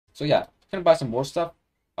So yeah, we're gonna buy some more stuff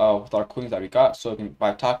with our coins that we got. So we can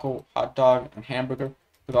buy taco, hot dog, and hamburger. Look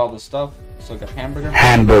at all this stuff. So we got hamburger.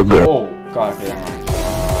 Hamburger. Oh god, okay, hang on.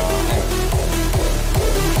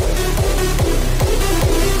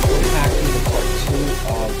 Back to the part 2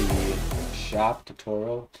 of the shop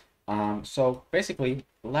tutorial. So basically,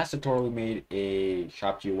 the last tutorial we made a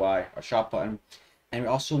shop GUI, a shop button, and we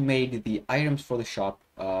also made the items for the shop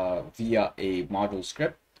via a module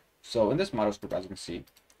script. So in this module script, as you can see,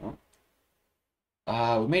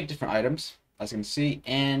 we made different items, as you can see,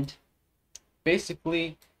 and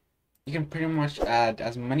basically you can pretty much add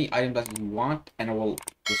as many items as you want, and the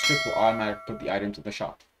script will automatically put the items in the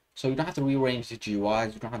shop. So you don't have to rearrange the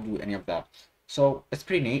GUIs, you don't have to do any of that. So it's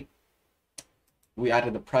pretty neat. We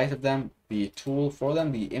added the price of them, the tool for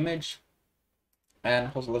them, the image,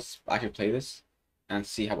 and also let's actually play this and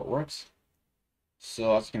see how it works.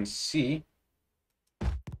 So as you can see,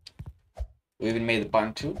 we even made the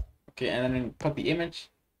button too. Okay, and then put the image.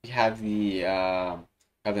 We have the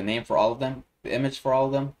name for all of them, the image for all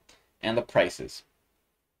of them, and the prices.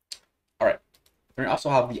 All right. We also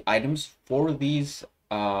have the items for these,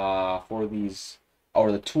 or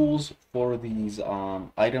the tools for these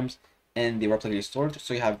items in the replicated storage.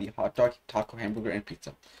 So you have the hot dog, taco, hamburger, and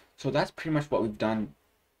pizza. So that's pretty much what we've done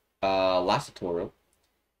last tutorial.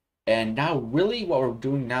 And now really what we're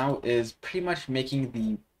doing now is pretty much making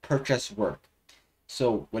the purchase work.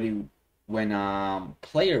 So when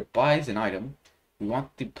player buys an item, we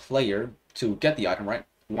want the player to get the item, right?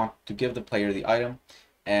 We want to give the player the item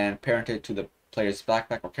and parent it to the player's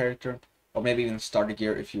backpack or character, or maybe even starter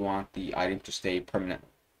gear if you want the item to stay permanent.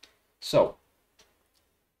 So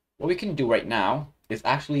what we can do right now is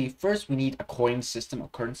actually first we need a coin system, a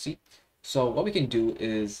currency. So what we can do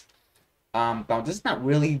is now this is not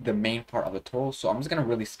really the main part of the tutorial, so I'm just gonna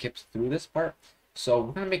really skip through this part. So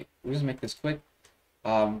we'll just make this quick.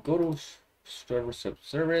 Go to service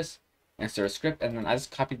and start a script, and then I just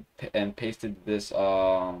copied and pasted this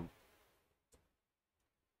the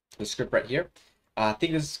script right here. I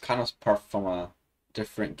think this is kind of part from a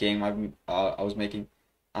different game I was making,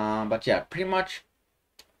 but yeah, pretty much.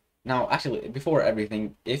 Now, actually, before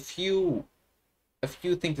everything, if you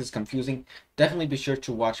think this is confusing, definitely be sure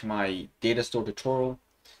to watch my data store tutorial,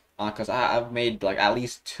 because I've made like at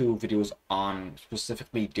least 2 videos on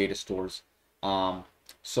specifically data stores.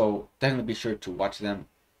 So definitely be sure to watch them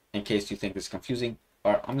in case you think this is confusing.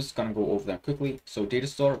 But I'm just gonna go over them quickly. So data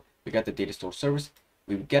store, we got the data store service.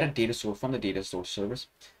 We get a data store from the data store service.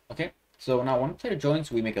 Okay. So now when a player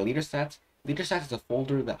joins, we make a leader stats. Leader stats is a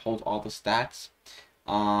folder that holds all the stats.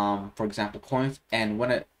 For example, coins, and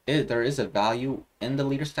when there is a value in the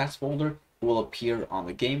leader stats folder, it will appear on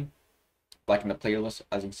the game, like in the player list,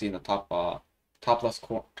 as you can see in the top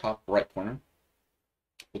right corner.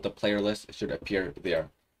 With the player list, it should appear there.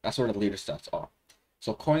 That's where the leader stats are.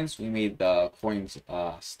 So coins, we made the coins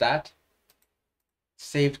stat.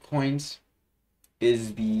 Saved coins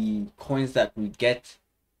is the coins that we get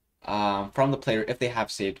from the player if they have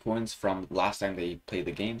saved coins from last time they played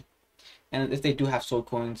the game. And if they do have saved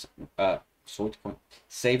coins, if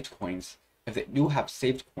they do have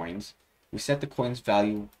saved coins, we set the coins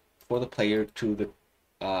value for the player to the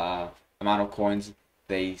amount of coins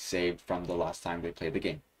they saved from the last time they played the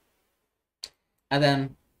game. And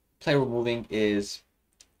then player removing is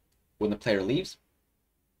when the player leaves.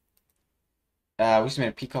 We just made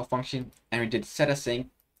a pcall function, and we did set async.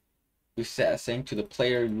 We set async to the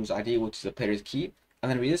player use ID, which is the player's key,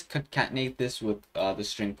 and then we just concatenate this with the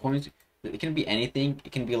string coins. It can be anything.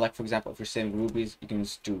 It can be like, for example, if you're saving rubies, you can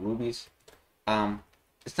just do rubies.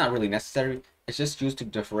 It's not really necessary. It's just used to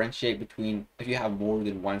differentiate between if you have more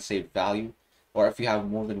than one saved value, or if you have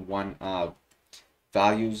more than one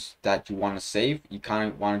values that you want to save. You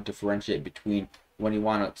kind of want to differentiate between when you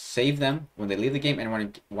want to save them when they leave the game and when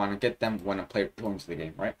you want to get them when a player joins the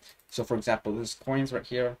game, right? So for example, this coins right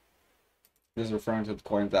here, this is referring to the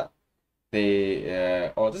coins that they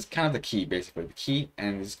this is kind of the key, basically the key,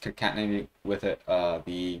 and is concatenated with it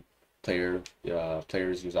the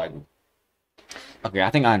player's use ID. Okay,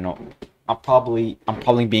 I think I know. I'm probably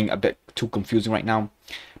being a bit too confusing right now,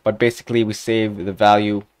 but basically we save the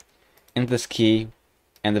value in this key,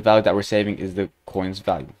 and the value that we're saving is the coin's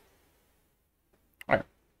value. All right.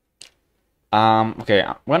 Okay,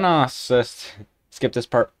 I'm gonna just skip this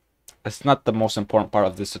part. It's not the most important part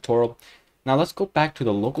of this tutorial. Now let's go back to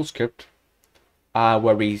the local script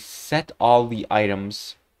where we set all the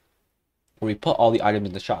items, where we put all the items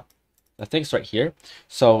in the shop. The thing's right here.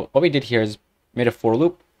 So what we did here is made a for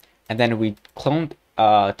loop, and then we cloned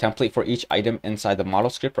a template for each item inside the model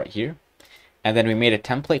script right here. And then we made a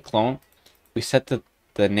template clone. We set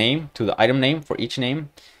the name to the item name for each name,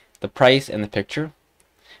 the price, and the picture.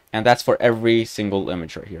 And that's for every single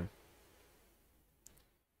image right here.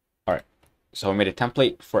 Alright, so we made a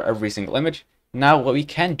template for every single image. Now what we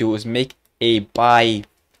can do is make a buy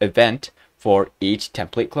event for each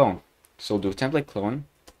template clone. So we'll do template clone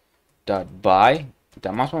dot buy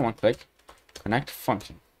dot mouse by one click connect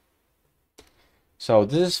function. So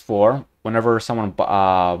this is for whenever someone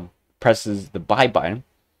presses the buy button.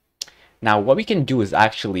 Now what we can do is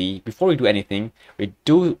actually, before we do anything, we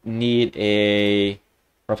do need a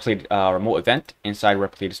replicated remote event inside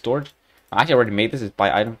replicated storage. I actually already made this as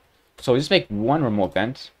buy item. So we just make one remote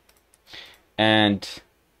event, and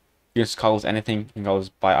you just call this anything. You can call this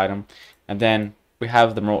buy item, and then we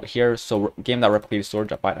have the remote here. So game.replicated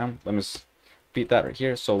storage.buy item. Let me just repeat that right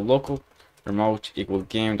here. So local remote equal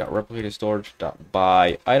game.replicated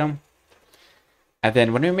storage.buy item. And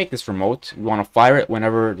then when we make this remote, we want to fire it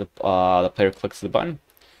whenever the player clicks the button.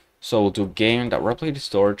 So we'll do game.replicated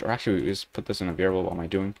storage, or actually we just put this in a variable. What am I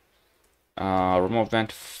doing? Remote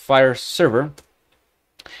event fire server.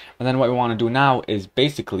 And then what we want to do now is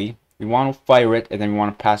basically we want to fire it, and then we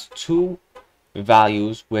want to pass two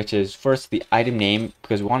values, which is first the item name,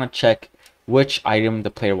 because we want to check which item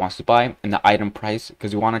the player wants to buy, and the item price,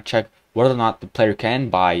 because we want to check whether or not the player can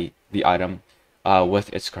buy the item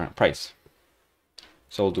with its current price.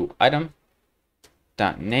 So we'll do item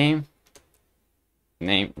dot name,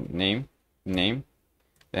 then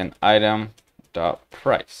item dot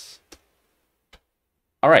price.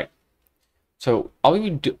 All right. So all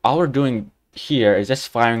we're doing here is just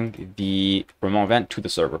firing the remote event to the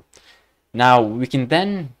server. Now we can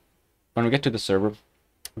then, when we get to the server,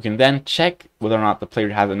 we can then check whether or not the player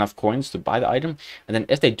has enough coins to buy the item, and then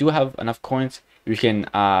if they do have enough coins, we can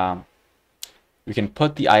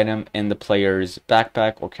put the item in the player's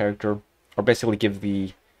backpack or character, or basically give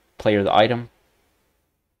the player the item.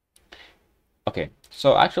 Okay,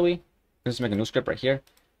 so actually, let's make a new script right here.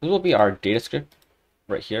 This will be our data script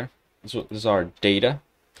right here. This is our data.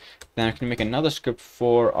 Then I can make another script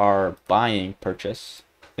for our buying purchase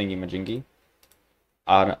thingy majingy.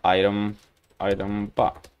 Item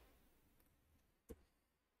buy.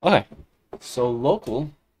 Okay, so local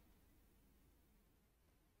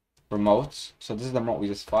remotes. So this is the remote we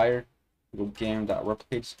just fired. We'll go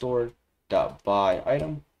game.replicate store.buy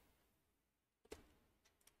item.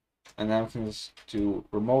 And then we can just do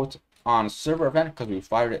remote on server event, because we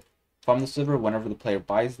fired it from the server whenever the player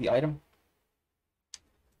buys the item.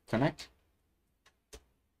 Connect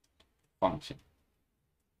function.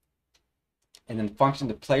 And then function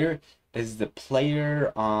the player is the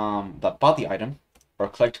player that bought the item or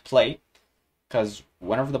clicked play, because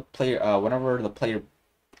whenever the player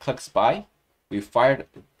clicks buy, we fired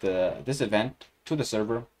this event to the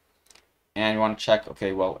server, and you want to check,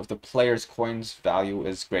 okay, well, if the player's coins value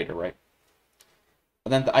is greater, right?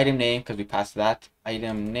 And then the item name, because we passed that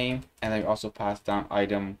item name, and then we also passed down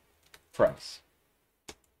item price.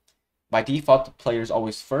 By default, the player is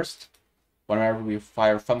always first whenever we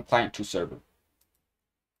fire from client to server.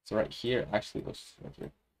 So right here, actually, let's right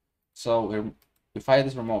here. So we fire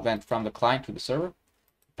this remote event from the client to the server,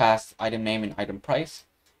 pass item name and item price,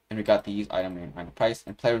 and we got these item name and item price.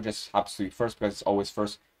 And player just happens to be first because it's always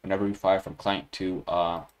first whenever we fire from client to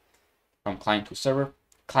server.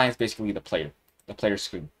 Client is basically the player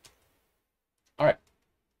screen. All right.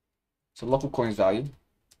 So local coins value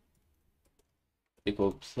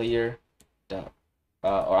equal player dot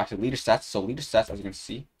or actually leader stats. So leader stats, as you can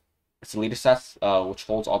see, it's the leader stats which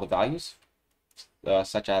holds all the values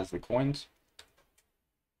such as the coins.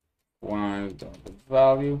 The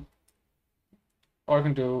value, or you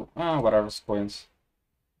can do whatever coins.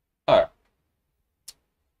 All right.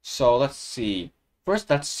 So let's see. First,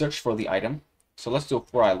 let's search for the item. So let's do a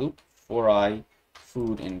for I loop. For I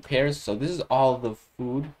food in pairs. So this is all the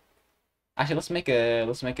food. Actually, let's make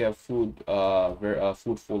a food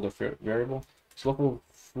food folder variable. So local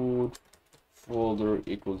food folder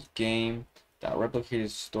equals game dot replicated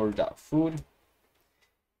store dot food.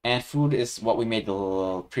 And food is what we made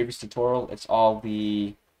the previous tutorial. It's all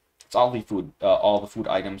the food, all the food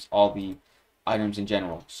items, all the items in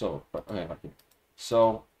general. So okay,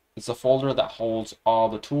 so it's a folder that holds all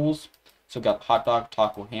the tools. So we got hot dog,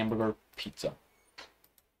 taco, hamburger, pizza.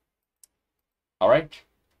 All right.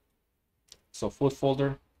 So food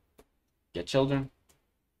folder, get children,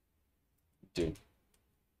 dude.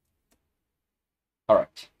 All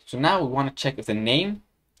right. So now we want to check if the name,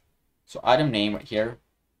 so item name right here,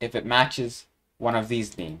 if it matches one of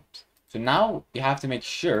these names. So now you have to make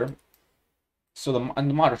sure, so on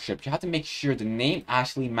the model script, you have to make sure the name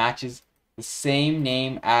actually matches the same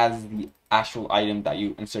name as the actual item that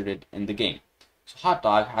you inserted in the game. So hot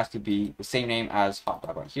dog has to be the same name as hot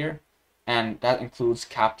dog right here. And that includes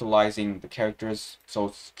capitalizing the characters, so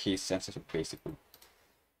it's case sensitive basically.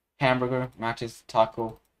 Hamburger matches,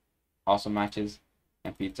 taco also matches,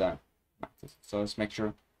 and pizza matches. So let's make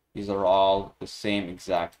sure these are all the same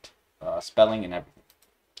exact spelling and everything.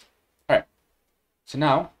 Alright, so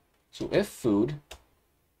now, if food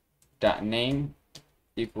dot name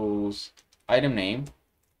equals item name,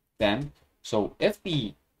 then, so if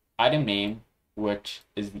the item name, which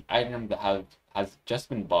is the item that has just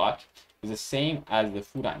been bought, is the same as the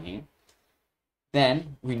food name,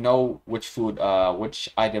 then we know which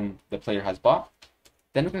item the player has bought.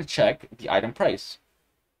 Then we're going to check the item price.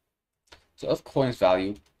 So if coins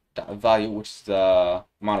value, which is the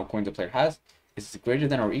amount of coins the player has, is greater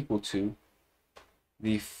than or equal to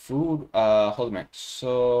the food, hold on a minute.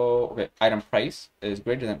 So, okay, item price is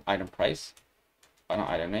greater than item price. Not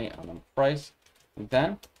item name, item price.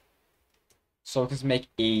 Then, so let's make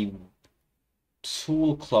a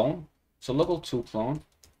tool clone. So local tool clone,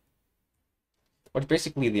 which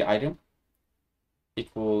basically the item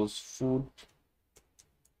equals food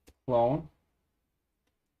clone.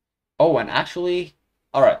 Oh, and actually,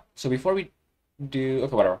 all right. So before we do,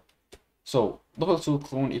 okay, whatever. So local tool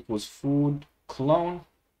clone equals food clone.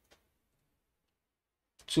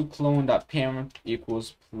 To clone dot parent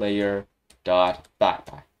equals player dot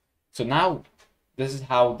backpack. So now this is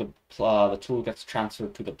how the tool gets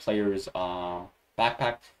transferred to the player's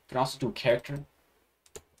backpack. You can also do character.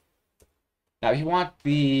 Now if you want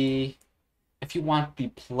the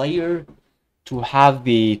player to have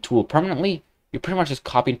the tool permanently, you pretty much just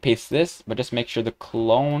copy and paste this, but just make sure the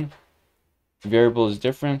clone variable is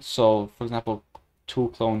different. So for example, tool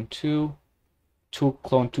clone 2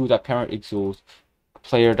 dot parent equals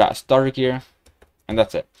player dot starter gear, and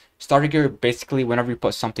that's it. Starter gear, basically whenever you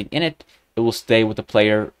put something in it, it will stay with the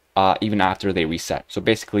player even after they reset. So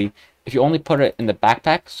basically, if you only put it in the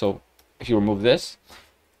backpack, so if you remove this,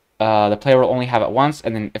 the player will only have it once,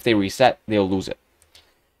 and then if they reset, they'll lose it.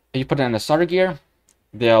 If you put it in the starter gear,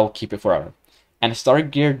 they'll keep it forever. And the starter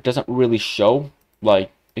gear doesn't really show,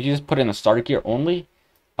 like if you just put it in the starter gear only,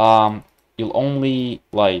 you'll only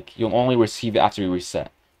receive it after you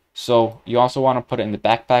reset. So you also want to put it in the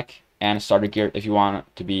backpack and starter gear if you want it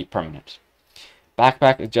to be permanent.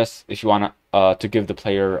 Backpack is just if you want to give the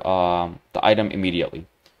player the item immediately,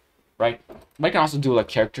 right? But you can also do like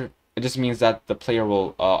character. It just means that the player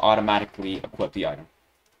will automatically equip the item.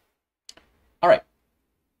 All right,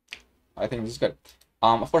 I think this is good.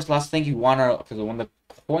 Of course, last thing you wanna, because when the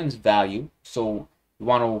coins value, so you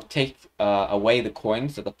want to take away the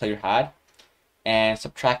coins that the player had and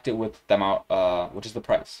subtract it with the amount, which is the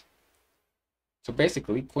price. So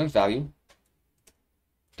basically, coins value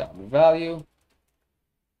dot value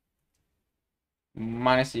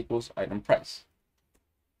minus equals item price.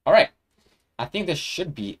 All right, I think this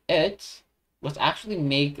should be it. Let's actually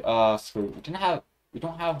make so we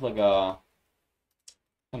don't have like a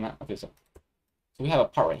okay, so we have a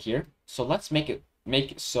part right here. So let's make it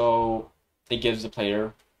so it gives the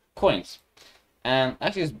player coins. And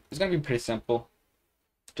actually it's gonna be pretty simple.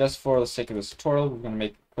 Just for the sake of this tutorial, we're gonna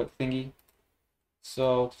make a quick thingy.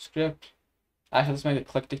 So script, actually let's make a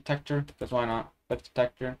click detector, because why not? Click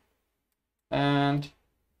detector. And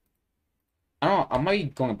I don't know, I might be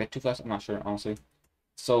going a bit too fast, I'm not sure, honestly.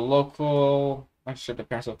 So local script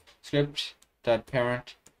parent, so script dot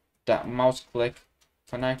parent dot mouse click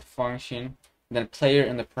connect function, then player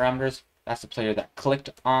in the parameters, that's the player that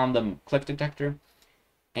clicked on the click detector,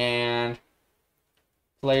 and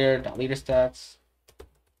player dot leader stats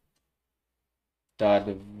dot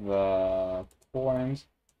coins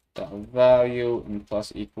dot value and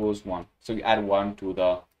plus equals 1. So you add 1 to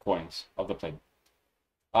the coins of the player.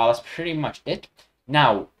 That's pretty much it.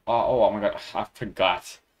 Now, oh my god, I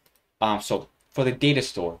forgot. So for the data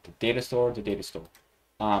store,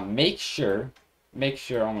 make sure,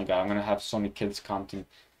 oh my god, I'm gonna have so many kids commenting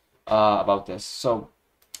about this. So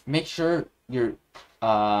make sure your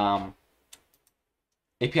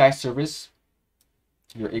API service,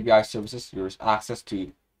 your access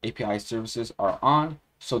to API services are on,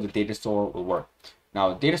 so the data store will work. Now,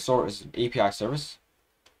 the data store is an API service,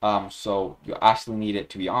 so you actually need it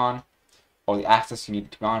to be on, or the access you need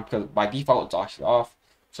it to be on, because by default it's actually off.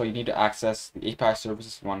 So you need to access the API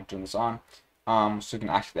services. You want to turn this on, so you can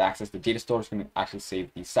actually access the data store. So you can actually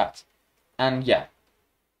save these sets. And yeah,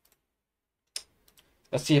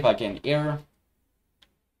 let's see if I get an error.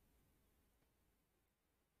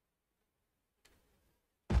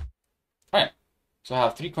 Alright, so I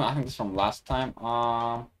have 3 coins. I think this is from last time.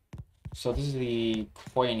 So this is the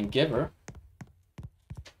coin giver.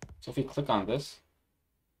 So if you click on this,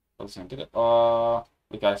 Listen, did it?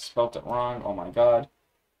 Like I spelled it wrong. Oh my god.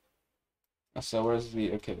 So where's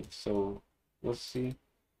the okay? So let's see.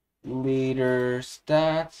 Leader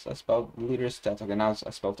stats. I spelled leader stats. Okay, now I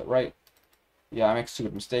spelled it right. Yeah, I make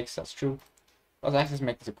stupid mistakes. That's true. Let's actually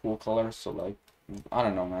make this a cool color. So like, I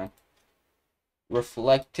don't know, man.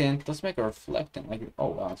 Reflectant. Let's make a reflectant. Like, oh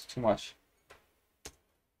wow, it's too much.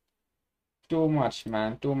 Too much,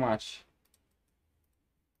 man. Too much.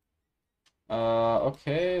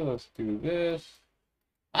 Okay, let's do this.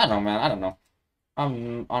 I don't know, man. I don't know.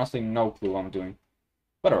 I'm honestly no clue what I'm doing.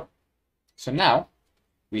 Whatever. So now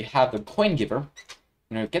we have the coin giver.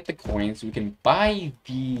 When we get the coins, we can buy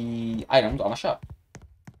the items on the shop.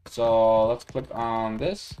 So let's click on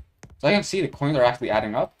this. So I can see the coins are actually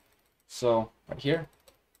adding up. So right here,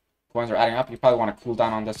 coins are adding up. You probably want to cool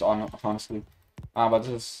down on this, honestly. But this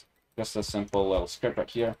is just a simple little script right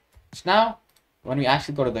here. So now, when we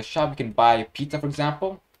actually go to the shop, we can buy pizza, for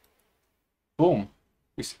example. Boom.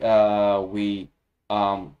 We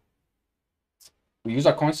use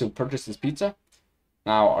our coins to purchase this pizza.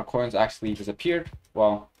 Now our coins actually disappeared.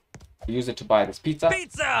 Well, we use it to buy this pizza.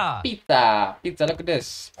 Pizza! Pizza! Pizza, look at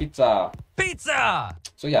this. Pizza! Pizza!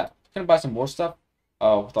 So yeah, we're gonna buy some more stuff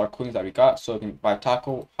with our coins that we got. So we can buy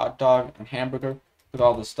taco, hot dog, and hamburger with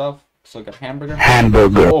all this stuff. So we got hamburger.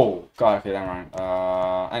 Hamburger. Oh god, okay, never mind.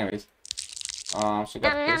 Anyways. So we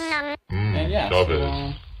got this. And yeah, so,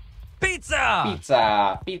 Pizza!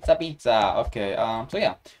 Pizza! Pizza, pizza! Okay, so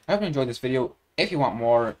yeah. I hope you enjoyed this video. If you want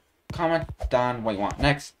more, comment down what you want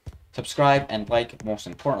next. Subscribe and like, most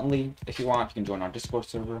importantly. If you want, you can join our Discord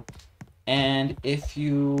server. And if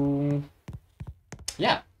you...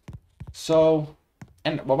 Yeah. So...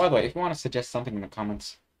 And, well, by the way, if you want to suggest something in the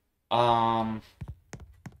comments,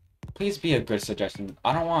 please be a good suggestion.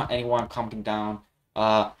 I don't want anyone commenting down,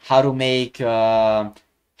 how to make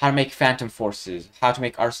Phantom Forces, how to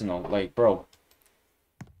make Arsenal. Like, bro.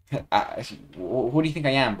 Who do you think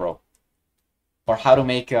I am, bro? Or how to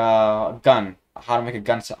make a gun. How to make a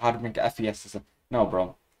gun, how to make an FPS system. No,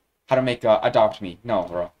 bro. How to make Adopt Me. No,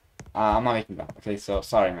 bro. I'm not making that. Okay, so,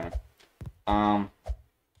 sorry, man.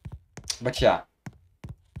 But yeah.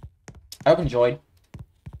 I hope you enjoyed.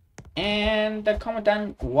 And comment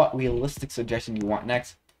down what realistic suggestion you want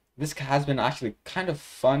next. This has been actually kind of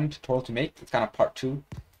fun tutorial to make. It's kind of part 2.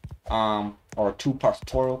 Or a 2-part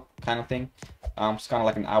tutorial kind of thing. It's kind of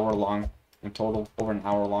like an hour long in total. Over an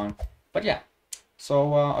hour long. But yeah.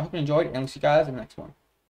 So, I hope you enjoyed, and I'll see you guys in the next one.